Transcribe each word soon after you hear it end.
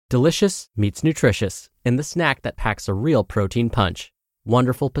Delicious meets nutritious in the snack that packs a real protein punch.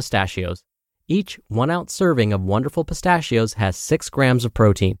 Wonderful Pistachios. Each 1-ounce serving of Wonderful Pistachios has 6 grams of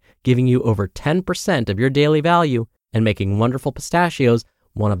protein, giving you over 10% of your daily value and making Wonderful Pistachios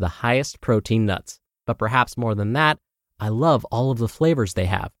one of the highest protein nuts. But perhaps more than that, I love all of the flavors they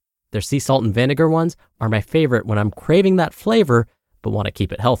have. Their sea salt and vinegar ones are my favorite when I'm craving that flavor but want to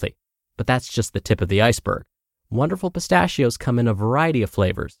keep it healthy. But that's just the tip of the iceberg. Wonderful Pistachios come in a variety of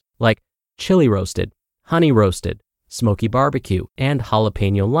flavors, like chili roasted, honey roasted, smoky barbecue, and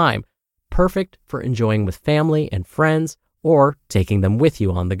jalapeno lime, perfect for enjoying with family and friends or taking them with you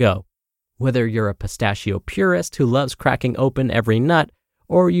on the go. Whether you're a pistachio purist who loves cracking open every nut,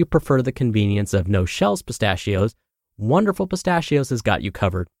 or you prefer the convenience of no-shells pistachios, Wonderful Pistachios has got you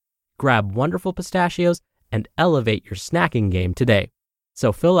covered. Grab Wonderful Pistachios and elevate your snacking game today.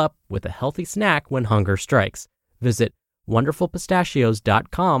 So fill up with a healthy snack when hunger strikes. Visit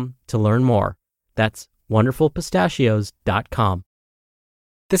wonderfulpistachios.com to learn more. That's wonderfulpistachios.com.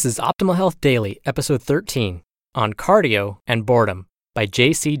 This is Optimal Health Daily, episode 13, on cardio and boredom by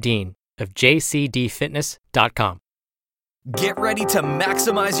JC Dean of jcdfitness.com. Get ready to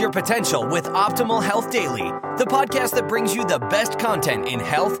maximize your potential with Optimal Health Daily, the podcast that brings you the best content in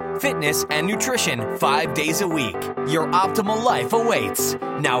health, fitness, and nutrition 5 days a week. Your optimal life awaits.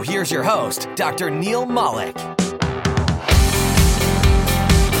 Now here's your host, Dr. Neal Malik.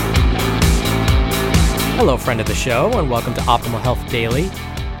 Hello, friend of the show, and welcome to Optimal Health Daily.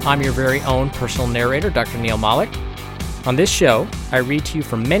 I'm your very own personal narrator, Dr. Neal Malik. On this show, I read to you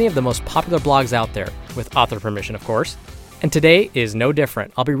from many of the most popular blogs out there, with author permission, of course. And today is no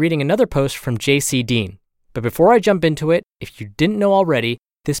different. I'll be reading another post from JC Dean. But before I jump into it, if you didn't know already,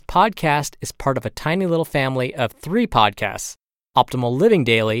 this podcast is part of a tiny little family of 3 podcasts. Optimal Living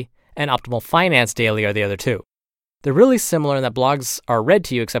Daily and Optimal Finance Daily are the other 2. They're really similar in that blogs are read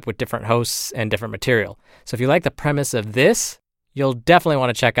to you except with different hosts and different material. So if you like the premise of this, you'll definitely want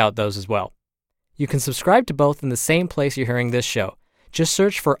to check out those as well. You can subscribe to both in the same place you're hearing this show. Just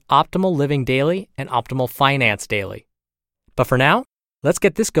search for Optimal Living Daily and Optimal Finance Daily. But for now, let's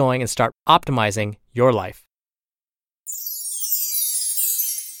get this going and start optimizing your life.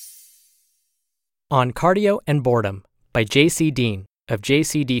 On Cardio and Boredom by JC Dean of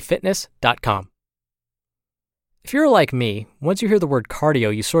jcdfitness.com. If you're like me, once you hear the word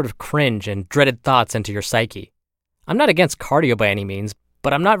cardio, you sort of cringe and dreaded thoughts enter your psyche. I'm not against cardio by any means,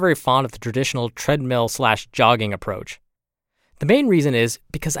 but I'm not very fond of the traditional treadmill/jogging approach. The main reason is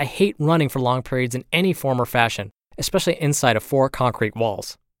because I hate running for long periods in any form or fashion, especially inside of 4 concrete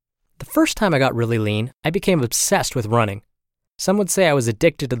walls. The first time I got really lean, I became obsessed with running. Some would say I was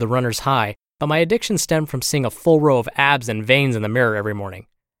addicted to the runner's high, but my addiction stemmed from seeing a full row of abs and veins in the mirror every morning.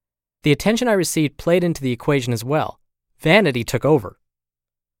 The attention I received played into the equation as well. Vanity took over.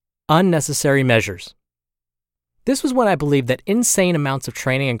 Unnecessary measures. This was when I believed that insane amounts of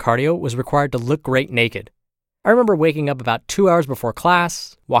training and cardio was required to look great naked. I remember waking up about 2 hours before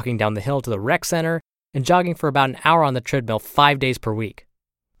class, walking down the hill to the rec center, and jogging for about an hour on the treadmill 5 days per week.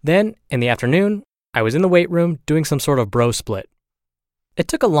 Then, in the afternoon, I was in the weight room doing some sort of bro split. It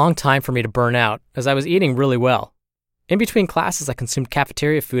took a long time for me to burn out, as I was eating really well. In between classes, I consumed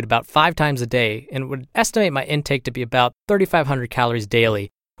cafeteria food about 5 times a day and would estimate my intake to be about 3,500 calories daily,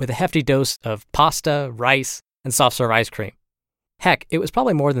 with a hefty dose of pasta, rice, and soft-serve ice cream. Heck, it was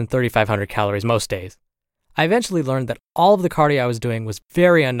probably more than 3,500 calories most days. I eventually learned that all of the cardio I was doing was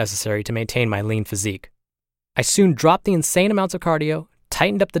very unnecessary to maintain my lean physique. I soon dropped the insane amounts of cardio,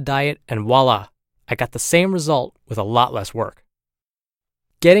 tightened up the diet, and voila, I got the same result with a lot less work.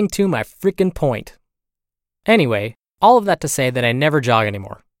 Getting to my frickin' point. Anyway, all of that to say that I never jog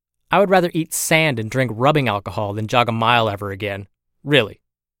anymore. I would rather eat sand and drink rubbing alcohol than jog a mile ever again. Really.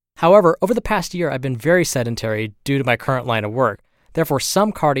 However, over the past year, I've been very sedentary due to my current line of work. Therefore,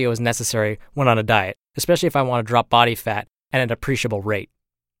 some cardio is necessary when on a diet, especially if I want to drop body fat at an appreciable rate.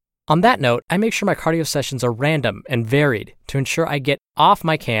 On that note, I make sure my cardio sessions are random and varied to ensure I get off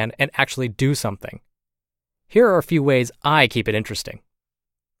my can and actually do something. Here are a few ways I keep it interesting.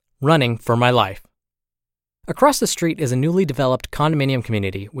 Running for my life. Across the street is a newly developed condominium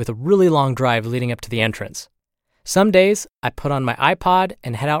community with a really long drive leading up to the entrance. Some days, I put on my iPod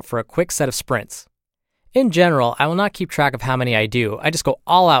and head out for a quick set of sprints. In general, I will not keep track of how many I do. I just go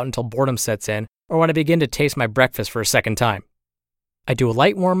all out until boredom sets in or when I begin to taste my breakfast for a second time. I do a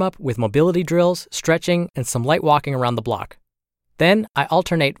light warm-up with mobility drills, stretching, and some light walking around the block. Then, I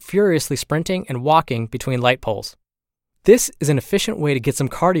alternate furiously sprinting and walking between light poles. This is an efficient way to get some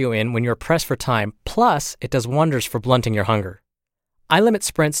cardio in when you're pressed for time, plus it does wonders for blunting your hunger. I limit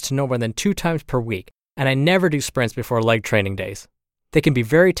sprints to no more than 2 times per week, and I never do sprints before leg training days. they can be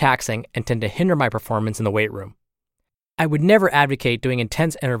very taxing and tend to hinder my performance in the weight room. I would never advocate doing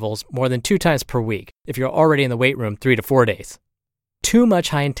intense intervals more than 2 times per week if you're already in the weight room 3 to 4 days. Too much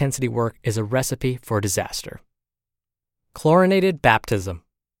high-intensity work is a recipe for disaster. Chlorinated baptism.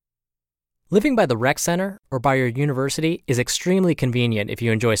 Living by the rec center or by your university is extremely convenient if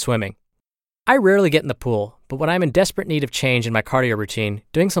you enjoy swimming. I rarely get in the pool, but when I'm in desperate need of change in my cardio routine,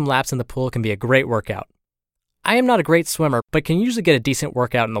 doing some laps in the pool can be a great workout. I am not a great swimmer, but can usually get a decent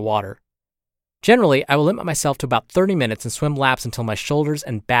workout in the water. Generally, I will limit myself to about 30 minutes and swim laps until my shoulders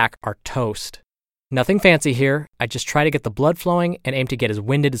and back are toast. Nothing fancy here, I just try to get the blood flowing and aim to get as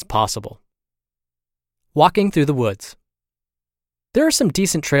winded as possible. Walking through the woods. There are some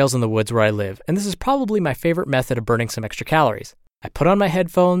decent trails in the woods where I live, and this is probably my favorite method of burning some extra calories. I put on my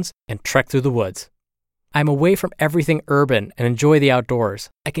headphones and trek through the woods. I'm away from everything urban and enjoy the outdoors.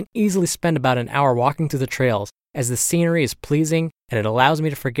 I can easily spend about an hour walking through the trails as the scenery is pleasing and it allows me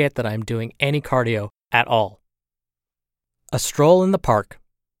to forget that I'm doing any cardio at all. A stroll in the park.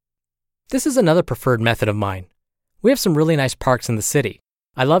 This is another preferred method of mine. We have some really nice parks in the city.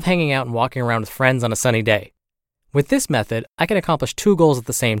 I love hanging out and walking around with friends on a sunny day. With this method, I can accomplish 2 goals at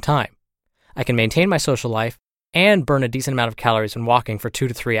the same time. I can maintain my social life and burn a decent amount of calories when walking for 2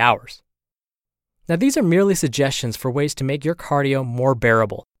 to 3 hours. Now, these are merely suggestions for ways to make your cardio more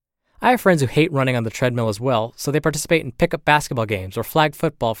bearable. I have friends who hate running on the treadmill as well, so they participate in pickup basketball games or flag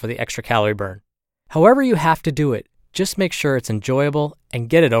football for the extra calorie burn. However you have to do it, just make sure it's enjoyable and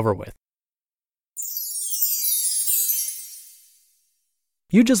get it over with.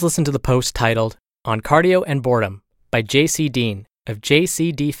 You just listened to the post titled On Cardio and Boredom by JC Dean of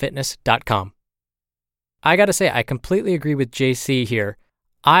jcdfitness.com. I gotta say, I completely agree with JC here.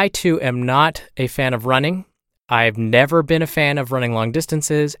 I too am not a fan of running. I've never been a fan of running long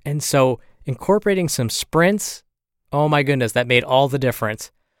distances, and so incorporating some sprints, oh my goodness, that made all the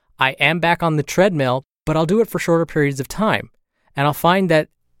difference. I am back on the treadmill, but I'll do it for shorter periods of time, and I'll find that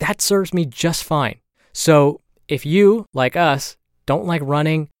that serves me just fine. So if you, like us, don't like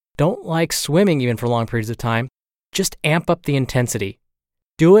running, don't like swimming even for long periods of time, just amp up the intensity.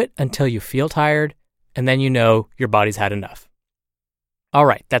 Do it until you feel tired, and then you know your body's had enough. All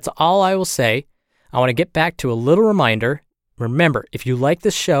right, that's all I will say. I want to get back to a little reminder. Remember, if you like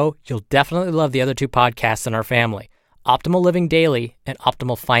this show, you'll definitely love the other 2 podcasts in our family, Optimal Living Daily and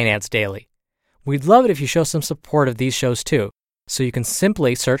Optimal Finance Daily. We'd love it if you show some support of these shows too, so you can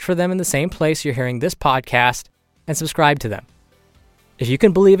simply search for them in the same place you're hearing this podcast and subscribe to them. If you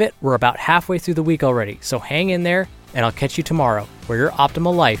can believe it, we're about halfway through the week already, so hang in there and I'll catch you tomorrow where your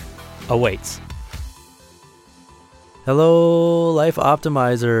optimal life awaits. Hello, Life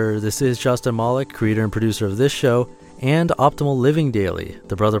Optimizer. This is Justin Malik, creator and producer of this show and Optimal Living Daily,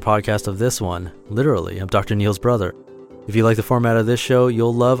 the brother podcast of this one. Literally, I'm Dr. Neil's brother. If you like the format of this show,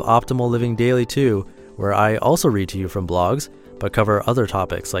 you'll love Optimal Living Daily too, where I also read to you from blogs, but cover other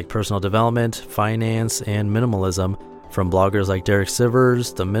topics like personal development, finance, and minimalism from bloggers like Derek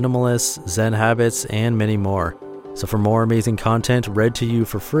Sivers, The Minimalists, Zen Habits, and many more. So for more amazing content read to you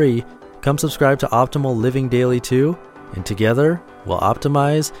for free, come subscribe to Optimal Living Daily too, and together we'll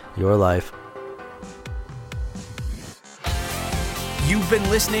optimize your life. You've been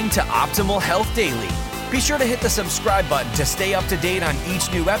listening to Optimal Health Daily. Be sure to hit the subscribe button to stay up to date on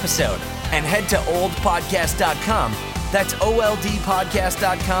each new episode, and head to oldpodcast.com. That's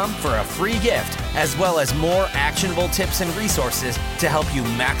oldpodcast.com for a free gift, as well as more actionable tips and resources to help you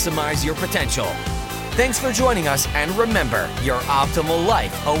maximize your potential. Thanks for joining us, and remember, your optimal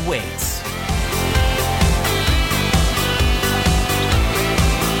life awaits.